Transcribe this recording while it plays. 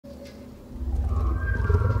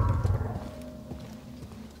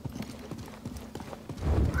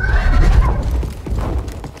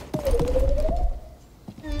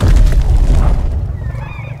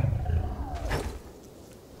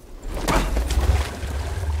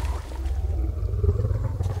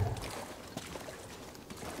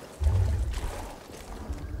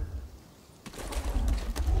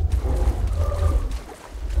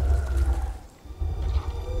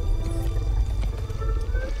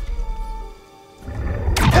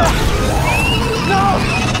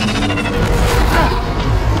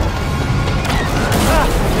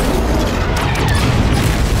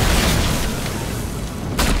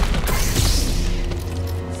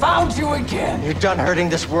You're done hurting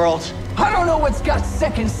this world. I don't know what's got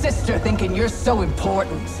second sister thinking you're so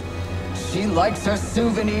important. She likes her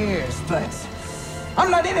souvenirs, but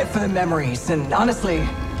I'm not in it for the memories, and honestly,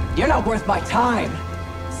 you're not worth my time.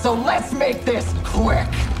 So let's make this quick.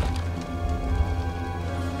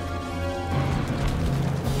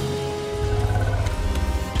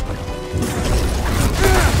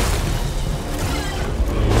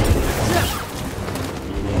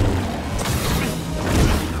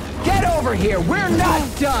 Get over here, we're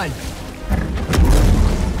not done!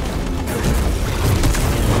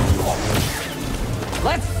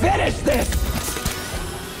 Let's finish this!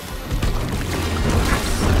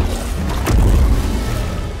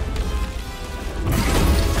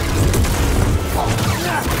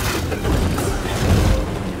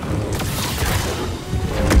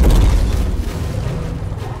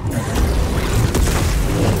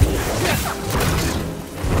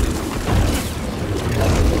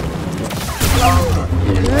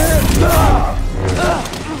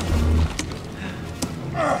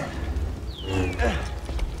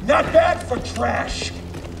 Not bad for trash.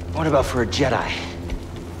 What about for a Jedi?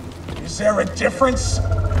 Is there a difference?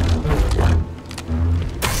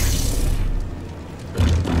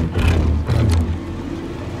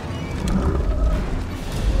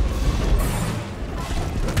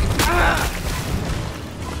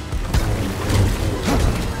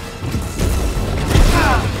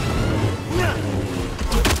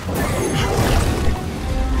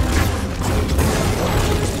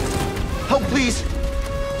 Help, please!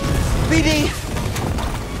 BD!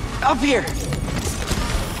 Up here!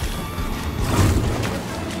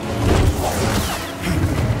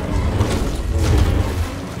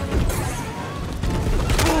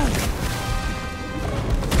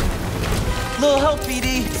 Little help,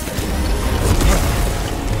 BD!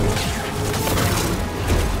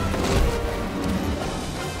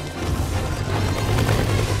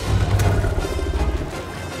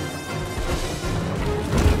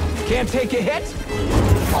 Can't take a hit?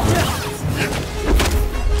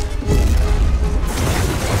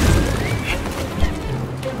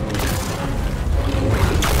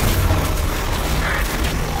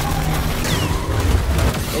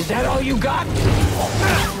 Is that all you got?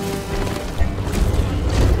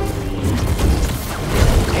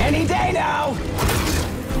 Any day now!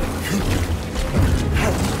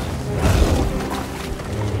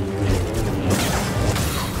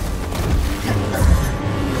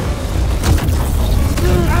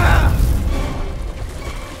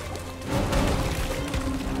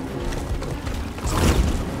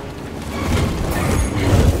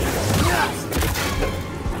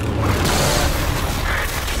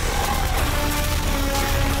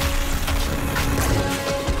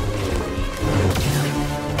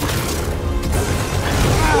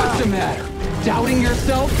 What's the matter? Doubting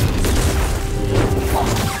yourself?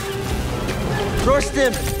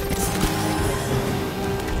 Rorstim!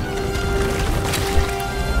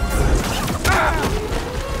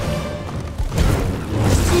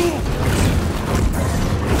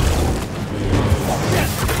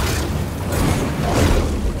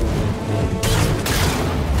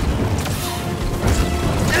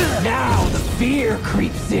 Now the fear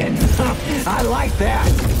creeps in. I like that.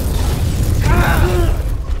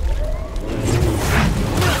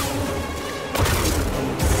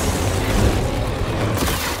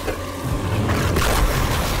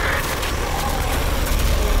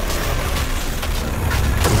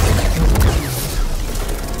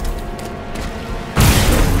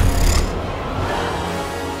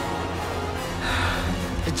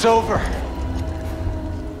 It's over.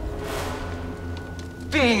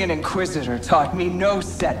 Being an Inquisitor taught me no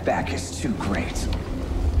setback is too great.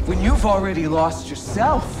 When you've already lost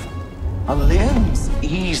yourself, a limb's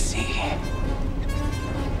easy.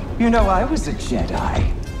 You know, I was a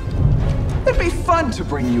Jedi. It'd be fun to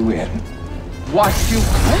bring you in. Watch you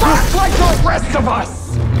crack like the rest of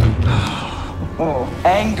us! Oh,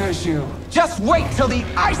 angers you. Just wait till the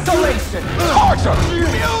isolation, torture,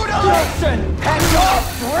 mutilation, and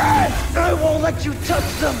your breath! I won't let you touch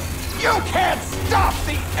them! You can't stop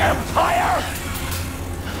the Empire!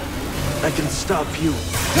 I can stop you.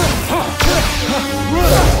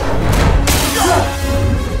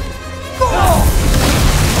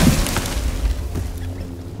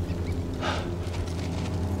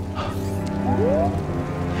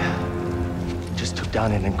 Just took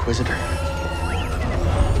down an Inquisitor.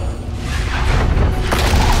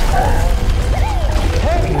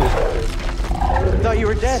 Hey! I thought you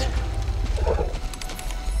were dead.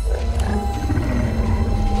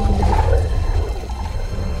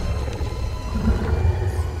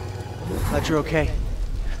 Glad you're okay.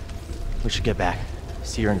 We should get back.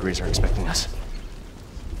 Seer and Grease are expecting us.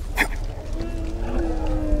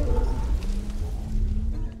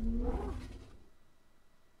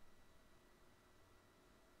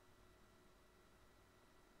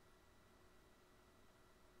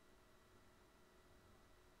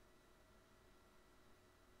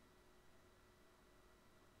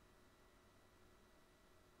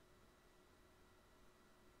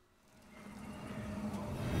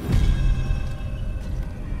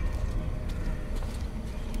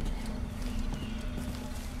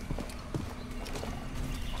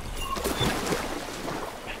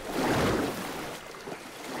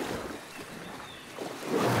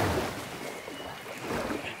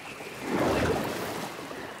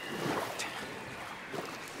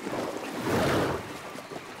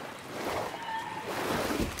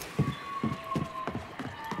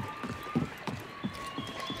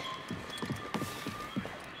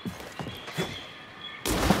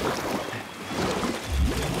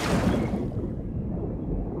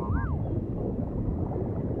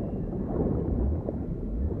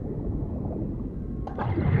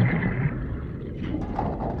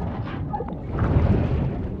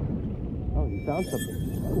 Found something.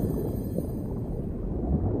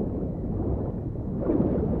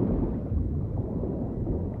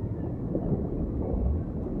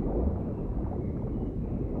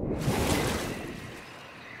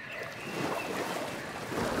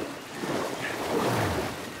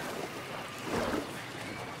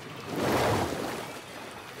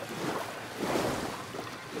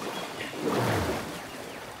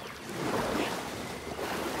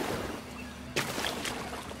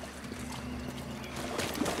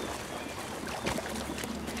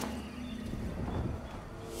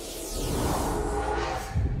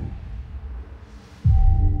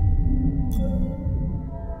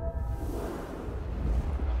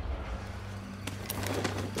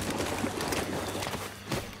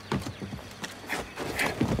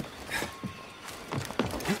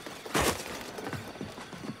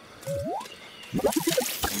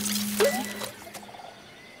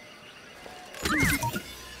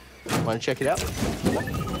 Want to check it out?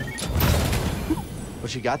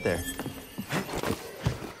 What you got there?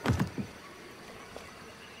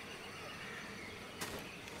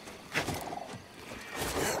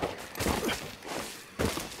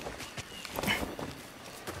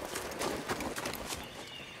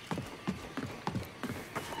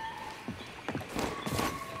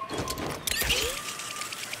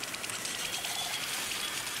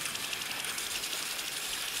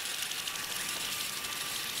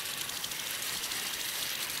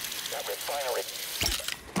 Refinery.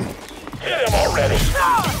 Hit him already!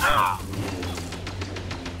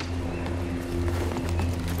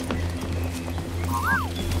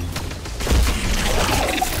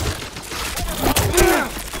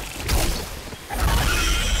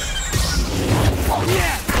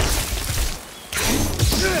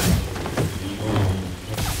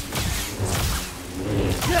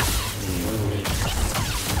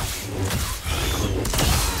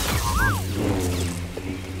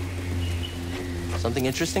 Something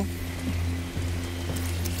interesting?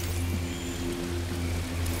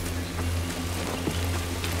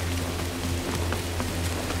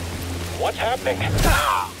 What's happening?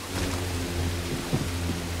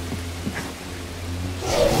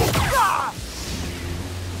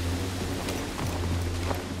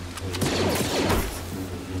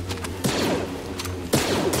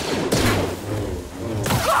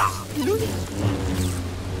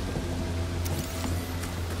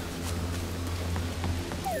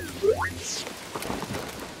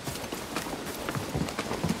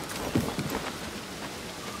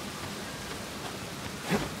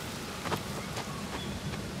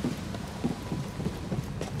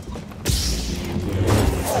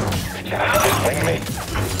 Bring me.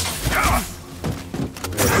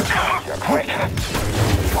 You're quick.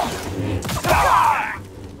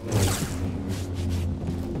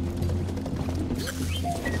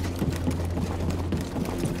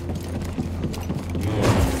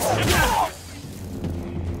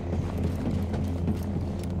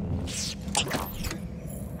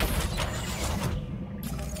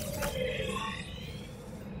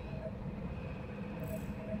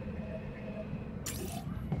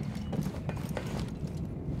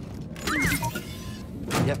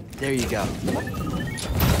 Yep, there you go.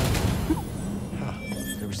 Huh,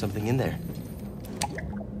 there was something in there.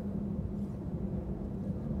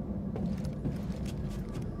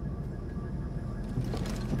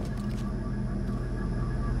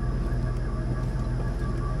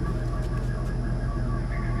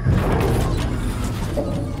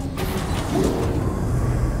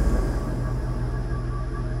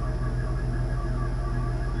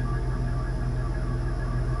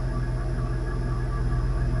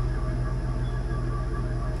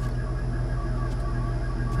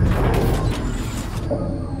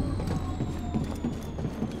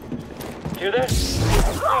 Hear this?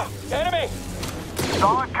 Enemy!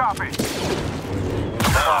 Solid copy.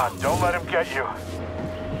 Come on, don't let him get you.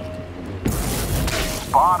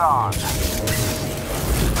 Spot on.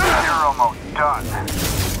 You're almost done.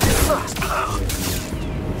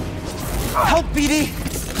 Help, BD!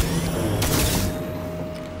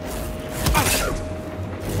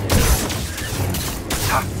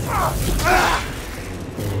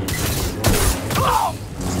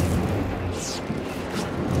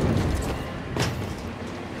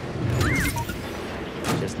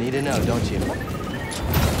 Just need to know, don't you?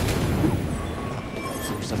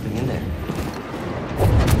 There's something in there.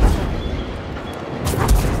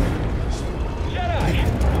 Jedi!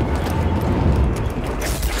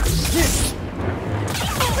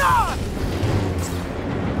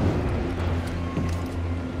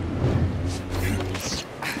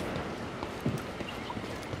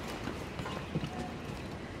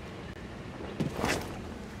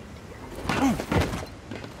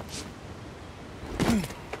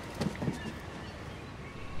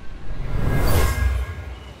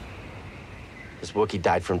 This Wookiee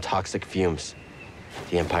died from toxic fumes.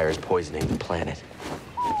 The Empire is poisoning the planet.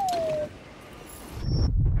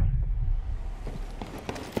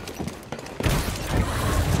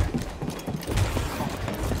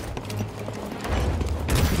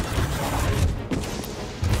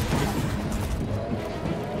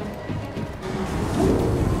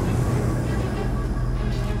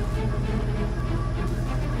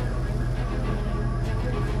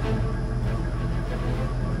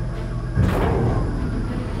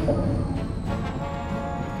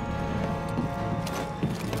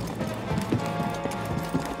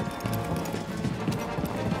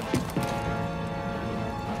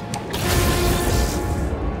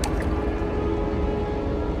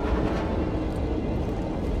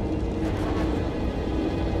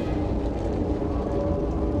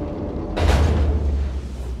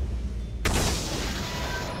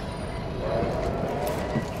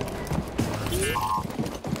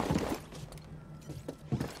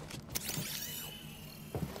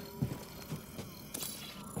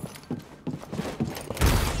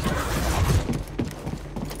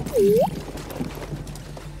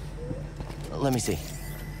 Let me see.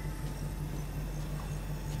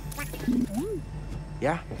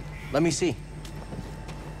 Yeah, let me see.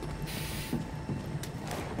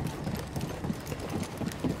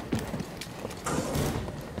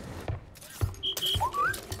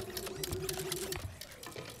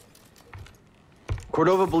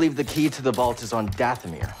 Cordova believed the key to the vault is on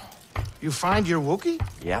Dathomir. You find your Wookiee?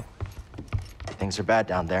 Yep. Things are bad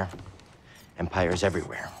down there. Empires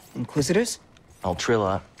everywhere. Inquisitors?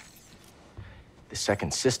 Trilla, the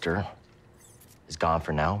second sister, is gone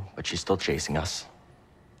for now, but she's still chasing us.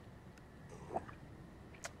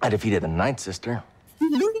 I defeated the ninth sister.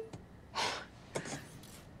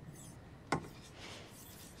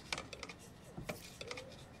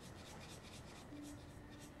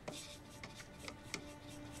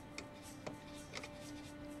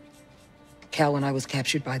 Cal, when I was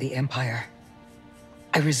captured by the Empire,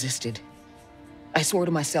 I resisted. I swore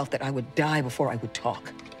to myself that I would die before I would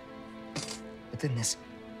talk. But then this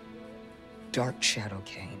dark shadow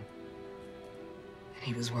came. And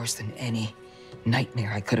he was worse than any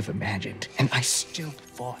nightmare I could have imagined. And I still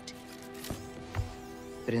fought.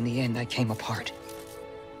 But in the end, I came apart.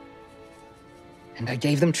 And I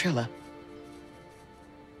gave them Trilla.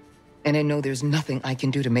 And I know there's nothing I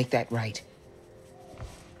can do to make that right.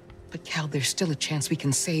 But Cal, there's still a chance we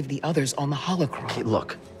can save the others on the holocron. Okay,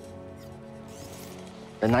 look.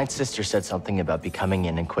 The ninth sister said something about becoming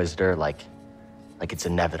an Inquisitor like it's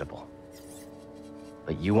inevitable.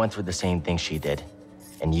 But you went through the same thing she did,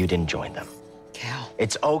 and you didn't join them. Cal.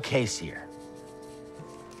 It's okay, Seer.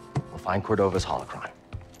 We'll find Cordova's holocron.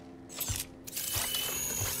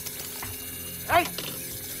 Hey!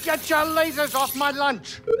 Get your lasers off my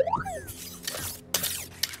lunch!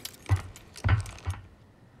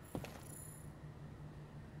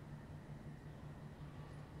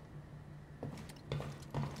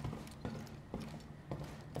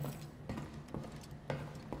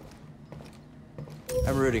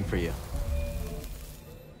 I'm rooting for you.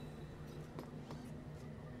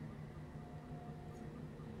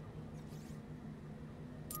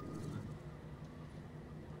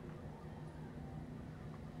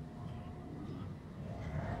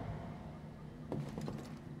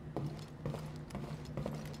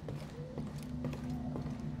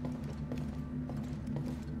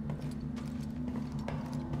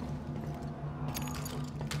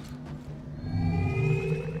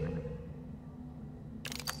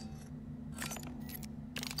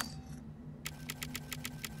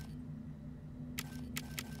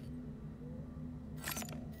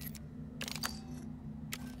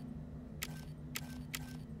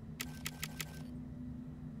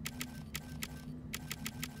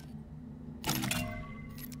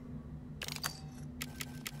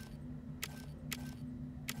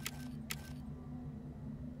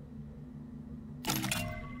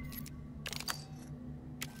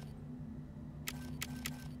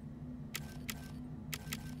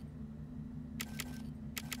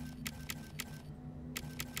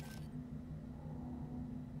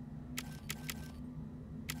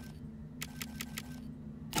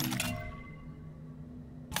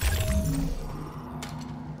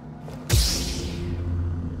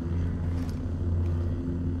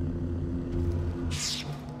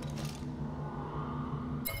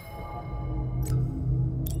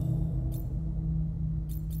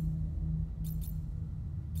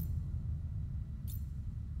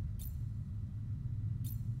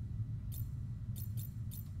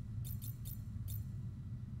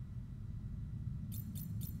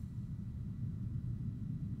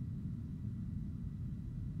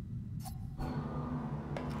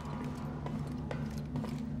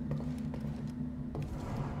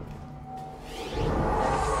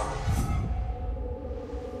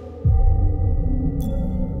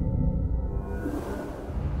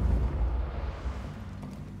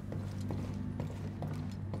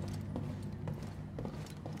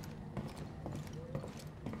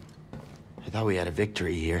 thought we had a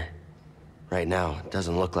victory here. Right now, it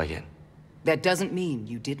doesn't look like it. That doesn't mean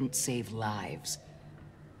you didn't save lives.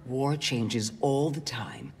 War changes all the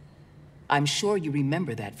time. I'm sure you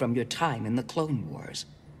remember that from your time in the Clone Wars.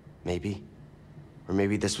 Maybe. Or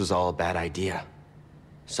maybe this was all a bad idea.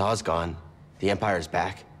 Saw's gone. The Empire's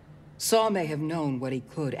back. Saw may have known what he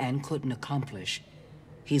could and couldn't accomplish.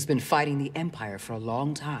 He's been fighting the Empire for a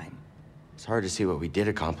long time. It's hard to see what we did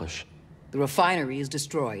accomplish. The refinery is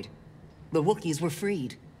destroyed. The Wookiees were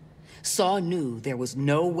freed. Saw knew there was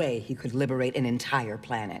no way he could liberate an entire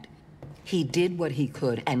planet. He did what he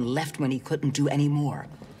could and left when he couldn't do any more.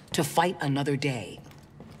 To fight another day.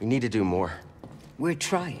 We need to do more. We're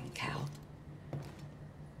trying, Cal.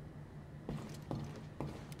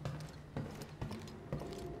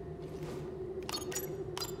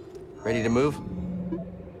 Ready to move?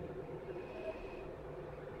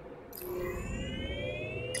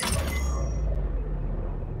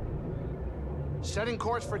 Setting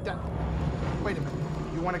course for Wait a minute.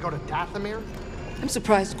 You want to go to Dathomir? I'm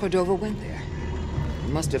surprised Cordova went there.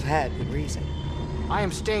 He must have had good reason. I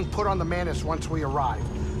am staying put on the Mantis once we arrive.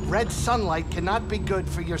 Red sunlight cannot be good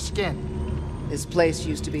for your skin. This place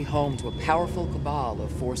used to be home to a powerful cabal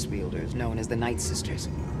of Force wielders known as the Night Sisters.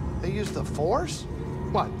 They use the Force?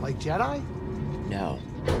 What, like Jedi? No.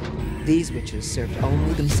 These witches served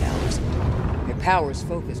only themselves. Their powers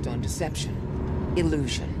focused on deception,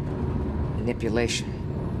 illusion,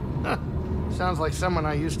 manipulation. Huh. Sounds like someone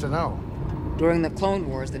I used to know. During the Clone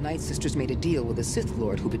Wars, the Night Sisters made a deal with a Sith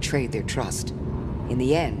Lord who betrayed their trust. In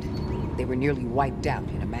the end, they were nearly wiped out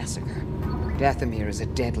in a massacre. Dathomir is a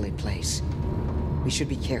deadly place. We should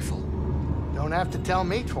be careful. Don't have to tell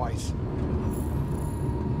me twice.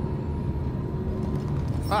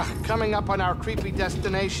 Coming up on our creepy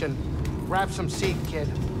destination. Grab some seat, kid.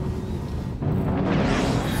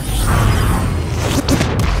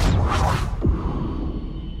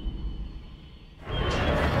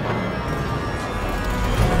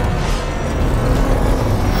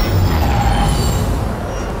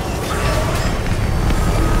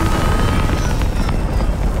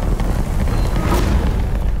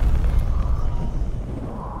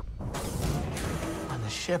 On the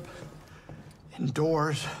ship,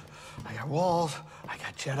 indoors, I got walls, I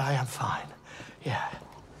got Jedi, I'm fine. Yeah.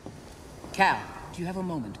 Cal, do you have a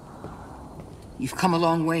moment? You've come a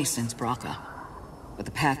long way since Braca, but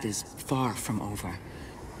the path is far from over.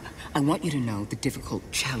 I want you to know the difficult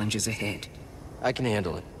challenges ahead. I can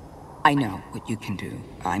handle it. I know what you can do.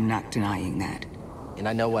 I'm not denying that. And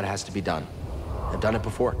I know what has to be done. I've done it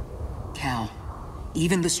before. Cal,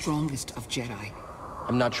 even the strongest of Jedi.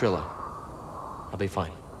 I'm not Trilla. I'll be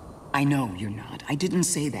fine. I know you're not. I didn't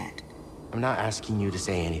say that. I'm not asking you to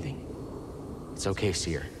say anything. It's okay,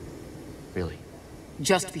 Seer. Really.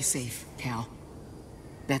 Just be safe, Cal.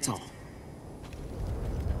 That's all.